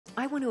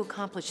I want to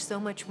accomplish so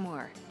much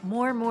more.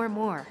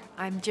 More.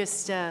 I'm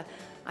just,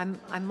 I'm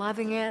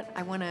loving it.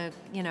 I want to,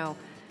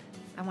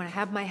 I want to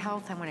have my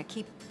health. I want to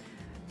keep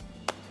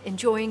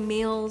enjoying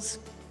meals,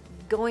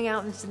 going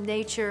out into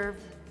nature,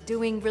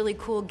 doing really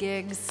cool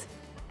gigs,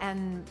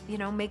 and,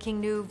 making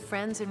new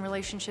friends and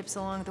relationships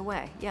along the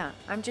way. Yeah,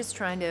 I'm just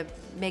trying to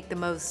make the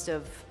most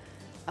of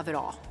it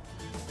all.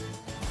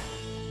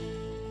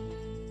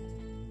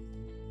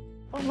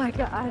 Oh my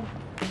God.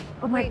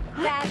 Oh my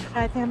God.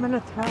 I think I'm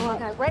gonna throw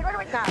up. Okay,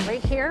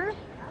 right here?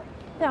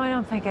 No, I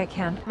don't think I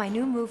can. My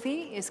new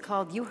movie is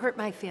called You Hurt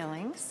My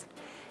Feelings,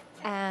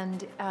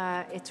 and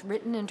it's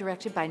written and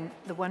directed by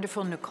the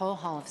wonderful Nicole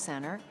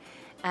Holofcener,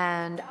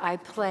 and I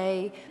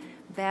play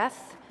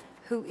Beth,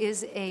 who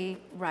is a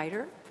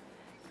writer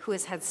who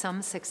has had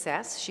some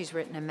success. She's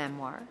written a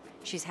memoir.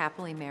 She's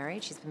happily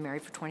married. She's been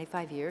married for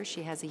 25 years.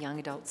 She has a young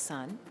adult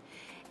son,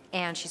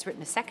 and she's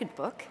written a second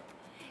book,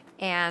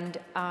 and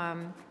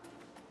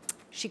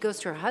she goes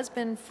to her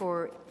husband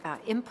for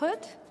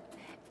input,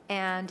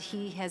 and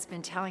he has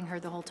been telling her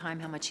the whole time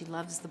how much he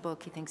loves the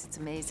book, he thinks it's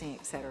amazing,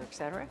 et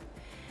cetera,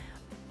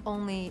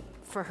 only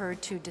for her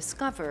to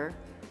discover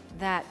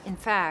that, in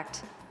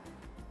fact,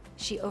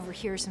 she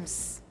overhears him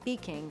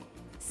speaking,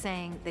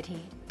 saying that he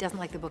doesn't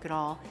like the book at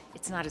all,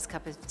 it's not his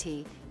cup of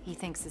tea, he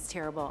thinks it's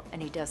terrible,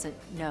 and he doesn't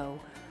know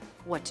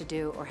what to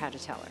do or how to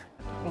tell her.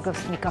 We'll go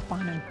sneak up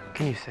on him.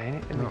 Can you say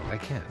anything? No, I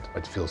can't.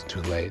 It feels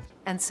too late.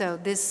 And so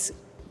this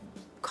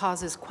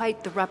causes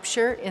quite the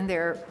rupture in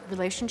their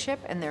relationship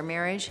and their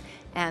marriage,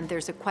 and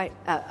there's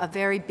a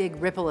very big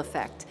ripple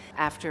effect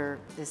after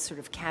this sort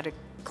of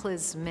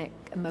cataclysmic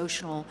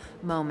emotional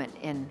moment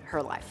in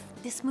her life.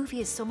 This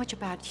movie is so much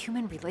about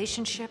human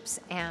relationships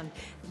and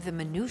the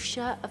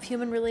minutiae of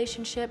human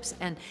relationships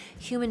and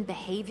human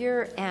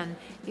behavior, and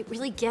it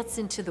really gets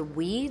into the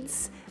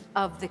weeds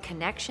of the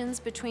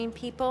connections between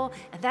people,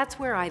 and that's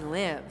where I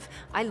live.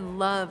 I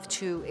love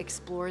to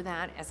explore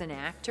that as an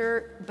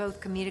actor,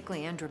 both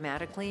comedically and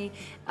dramatically,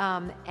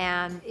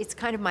 and it's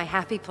kind of my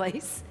happy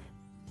place.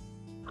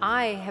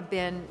 I have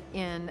been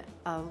in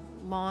a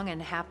long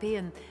and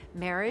happy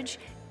marriage,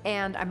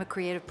 and I'm a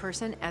creative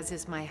person, as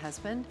is my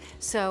husband,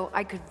 so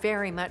I could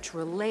very much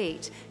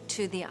relate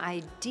to the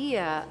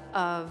idea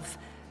of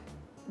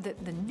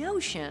the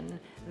notion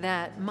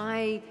that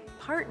my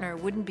partner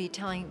wouldn't be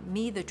telling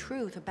me the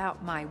truth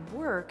about my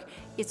work.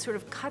 It sort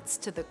of cuts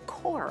to the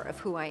core of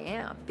who I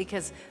am,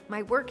 because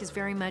my work is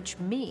very much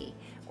me,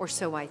 or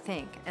so I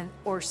think,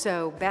 or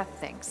so Beth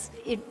thinks.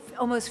 It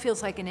almost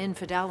feels like an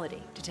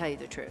infidelity, to tell you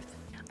the truth.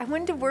 I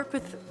wanted to work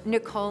with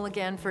Nicole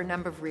again for a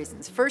number of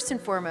reasons. First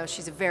and foremost,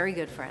 she's a very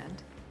good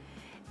friend,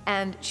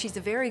 and she's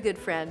a very good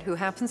friend who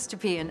happens to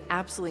be an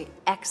absolutely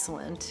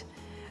excellent,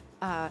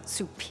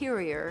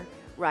 superior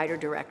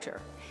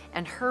writer-director.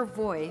 And her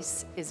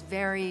voice is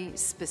very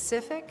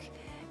specific,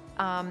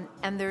 and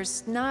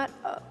there's not,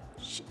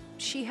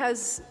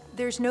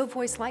 there's no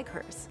voice like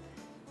hers.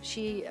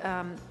 She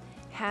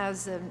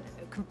has a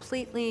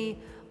completely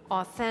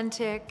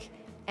authentic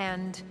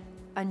and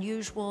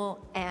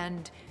unusual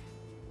and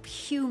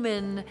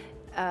human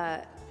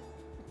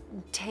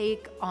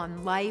take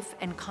on life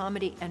and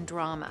comedy and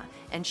drama.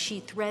 And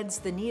she threads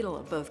the needle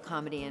of both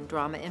comedy and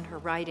drama in her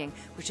writing,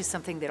 which is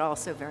something that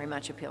also very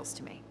much appeals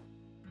to me.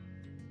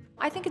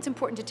 I think it's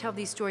important to tell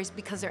these stories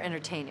because they're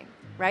entertaining,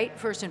 right?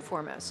 First and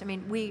foremost. I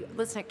mean,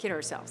 let's not kid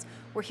ourselves.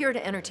 We're here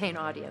to entertain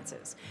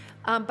audiences.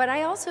 But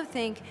I also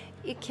think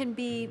it can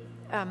be,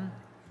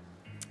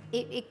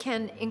 it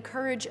can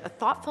encourage a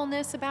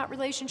thoughtfulness about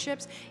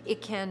relationships.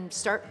 It can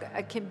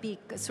be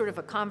sort of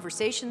a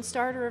conversation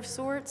starter of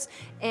sorts.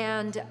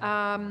 And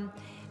I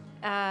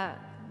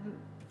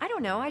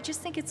don't know, I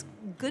just think it's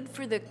good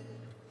for the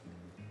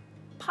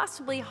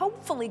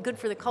hopefully good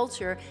for the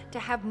culture to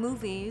have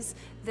movies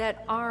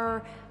that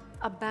are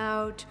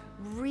about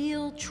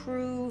real,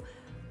 true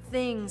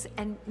things,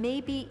 and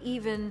maybe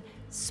even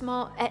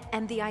small,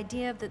 and the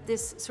idea that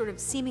this sort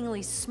of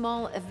seemingly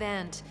small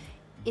event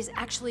is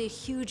actually a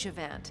huge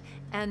event,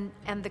 and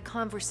the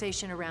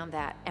conversation around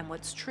that, and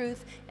what's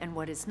truth and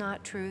what is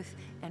not truth,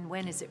 and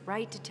when is it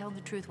right to tell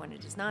the truth, when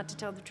it is not to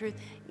tell the truth.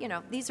 You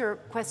know, these are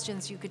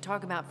questions you could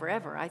talk about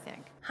forever, I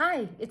think.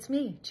 Hi, it's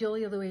me,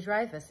 Julia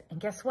Louis-Dreyfus, and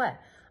guess what?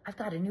 I've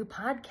got a new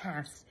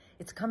podcast.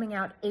 It's coming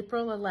out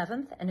April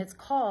 11th, and it's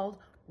called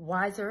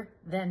Wiser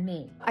Than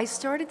Me. I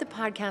started the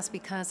podcast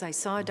because I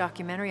saw a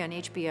documentary on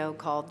HBO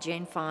called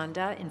Jane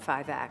Fonda in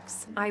 5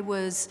 Acts. I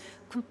was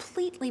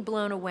completely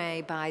blown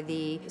away by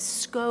the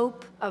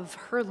scope of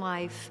her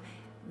life,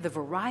 the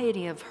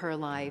variety of her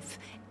life,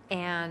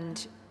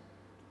 and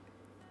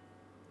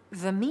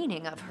the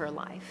meaning of her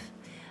life.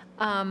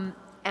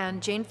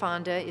 And Jane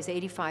Fonda is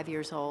 85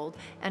 years old,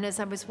 and as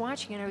I was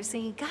watching it, I was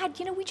thinking, God,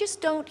 you know, we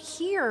just don't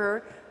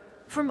hear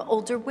from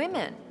older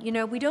women. You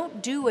know, we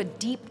don't do a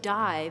deep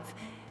dive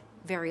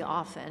very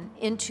often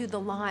into the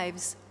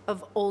lives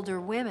of older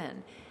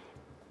women.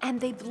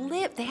 And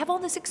they have all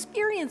this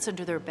experience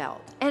under their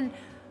belt. And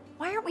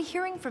why aren't we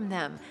hearing from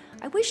them?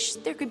 I wish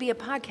there could be a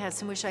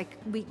podcast in which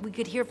we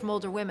could hear from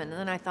older women. And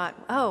then I thought,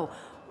 oh,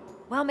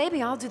 well,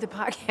 maybe I'll do the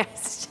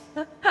podcast.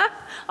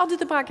 I'll do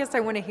the podcast I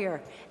want to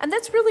hear. And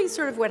that's really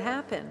sort of what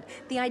happened.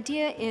 The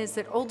idea is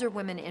that older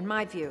women, in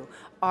my view,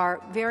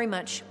 are very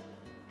much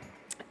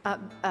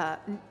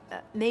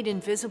made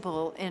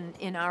invisible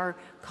in our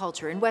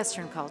culture, in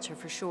Western culture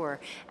for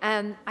sure.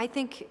 And I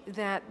think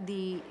that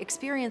the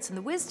experience and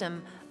the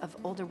wisdom of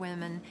older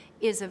women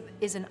is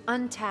an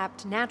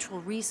untapped natural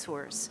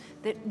resource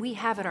that we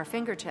have at our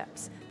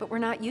fingertips, but we're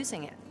not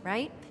using it,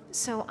 right?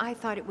 So I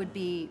thought it would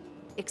be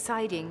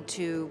exciting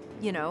to,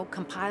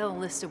 compile a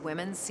list of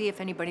women, see if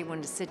anybody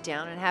wanted to sit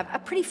down and have a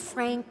pretty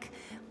frank,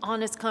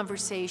 honest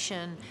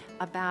conversation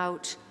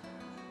about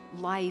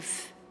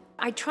life.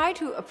 I try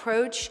to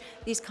approach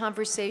these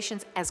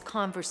conversations as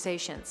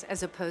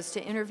opposed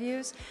to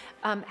interviews.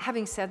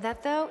 Having said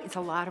that, though, it's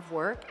a lot of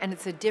work, and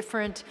it's a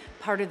different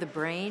part of the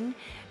brain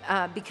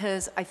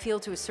because I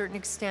feel to a certain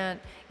extent,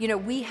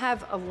 we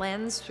have a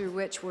lens through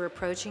which we're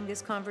approaching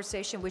this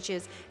conversation, which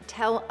is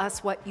tell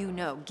us what you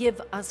know, give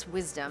us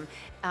wisdom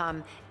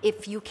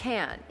if you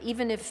can,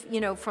 even if,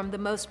 from the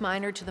most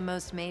minor to the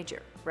most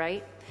major,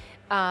 right?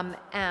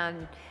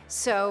 And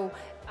so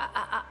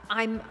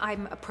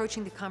I'm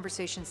approaching the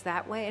conversations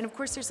that way. And of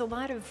course, there's a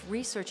lot of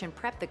research and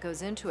prep that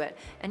goes into it.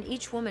 And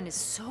each woman is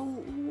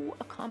so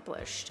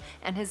accomplished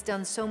and has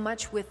done so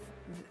much with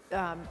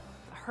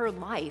her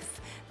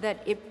life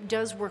that it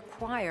does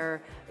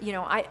require,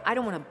 I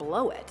don't want to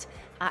blow it.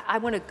 I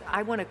want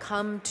to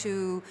come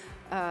to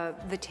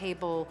the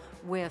table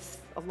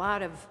with a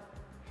lot of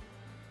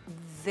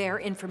their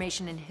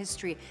information and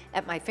history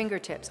at my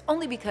fingertips,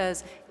 only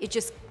because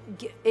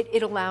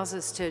it allows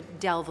us to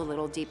delve a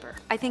little deeper.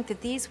 I think that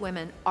these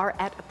women are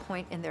at a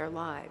point in their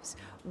lives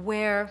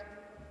where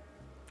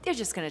they're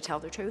just going to tell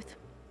the truth.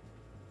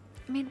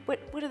 I mean,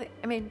 what are they?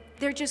 I mean,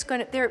 they're just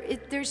going to,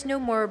 there's no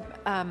more,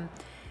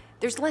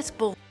 there's less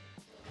bull.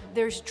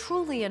 There's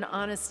truly an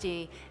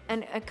honesty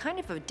and a kind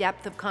of a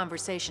depth of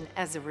conversation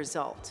as a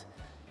result.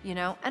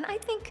 And I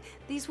think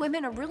these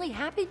women are really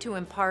happy to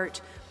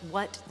impart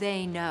what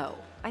they know.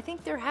 I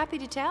think they're happy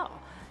to tell,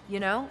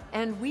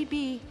 and we'd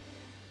be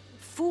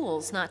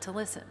fools not to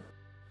listen.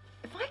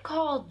 If I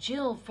called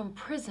Jill from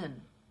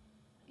prison,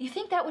 you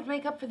think that would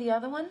make up for the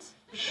other ones?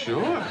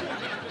 Sure.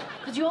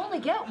 Because you only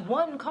get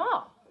one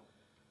call.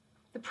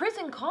 The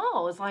prison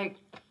call is like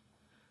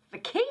the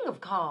king of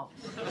calls.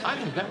 I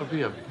think that would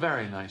be a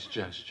very nice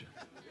gesture.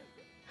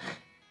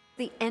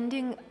 The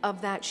ending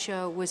of that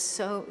show was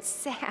so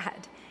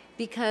sad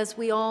because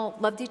we all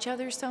loved each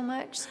other so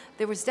much.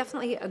 There was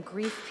definitely a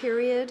grief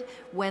period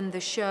when the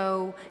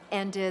show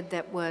ended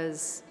that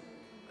was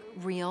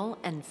real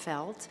and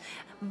felt.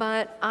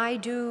 But I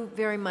do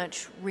very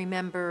much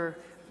remember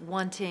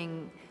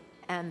wanting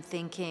and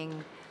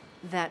thinking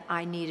that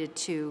I needed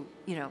to,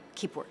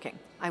 keep working.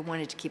 I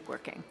wanted to keep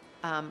working.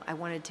 I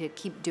wanted to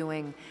keep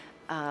doing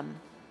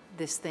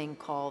this thing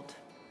called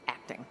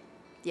acting.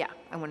 Yeah,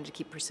 I wanted to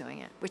keep pursuing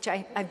it, which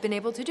I've been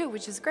able to do,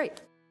 which is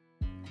great.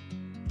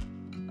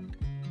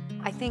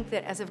 I think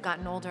that as I've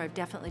gotten older, I've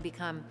definitely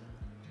become,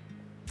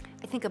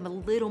 I think I'm a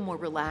little more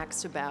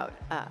relaxed about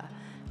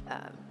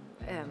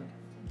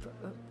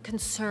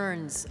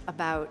concerns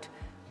about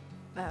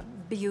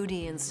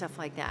beauty and stuff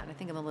like that. I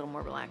think I'm a little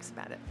more relaxed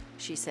about it,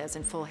 she says,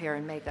 in full hair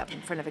and makeup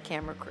in front of a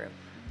camera crew.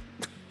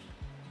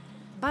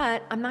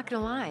 But I'm not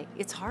gonna lie,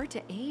 it's hard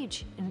to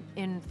age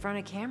in front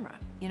of camera,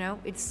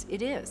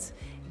 it is.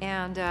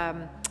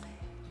 And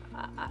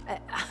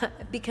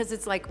because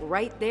it's like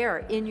right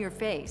there in your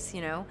face,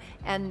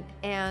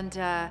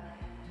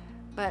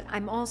 but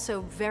I'm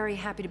also very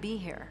happy to be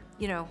here,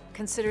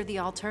 consider the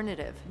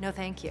alternative, no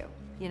thank you,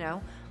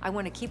 I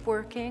want to keep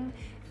working,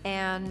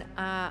 and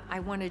I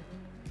want to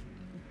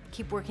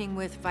keep working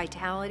with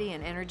vitality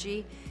and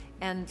energy,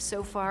 and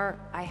so far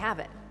I have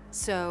it,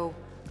 so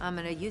I'm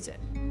gonna use it.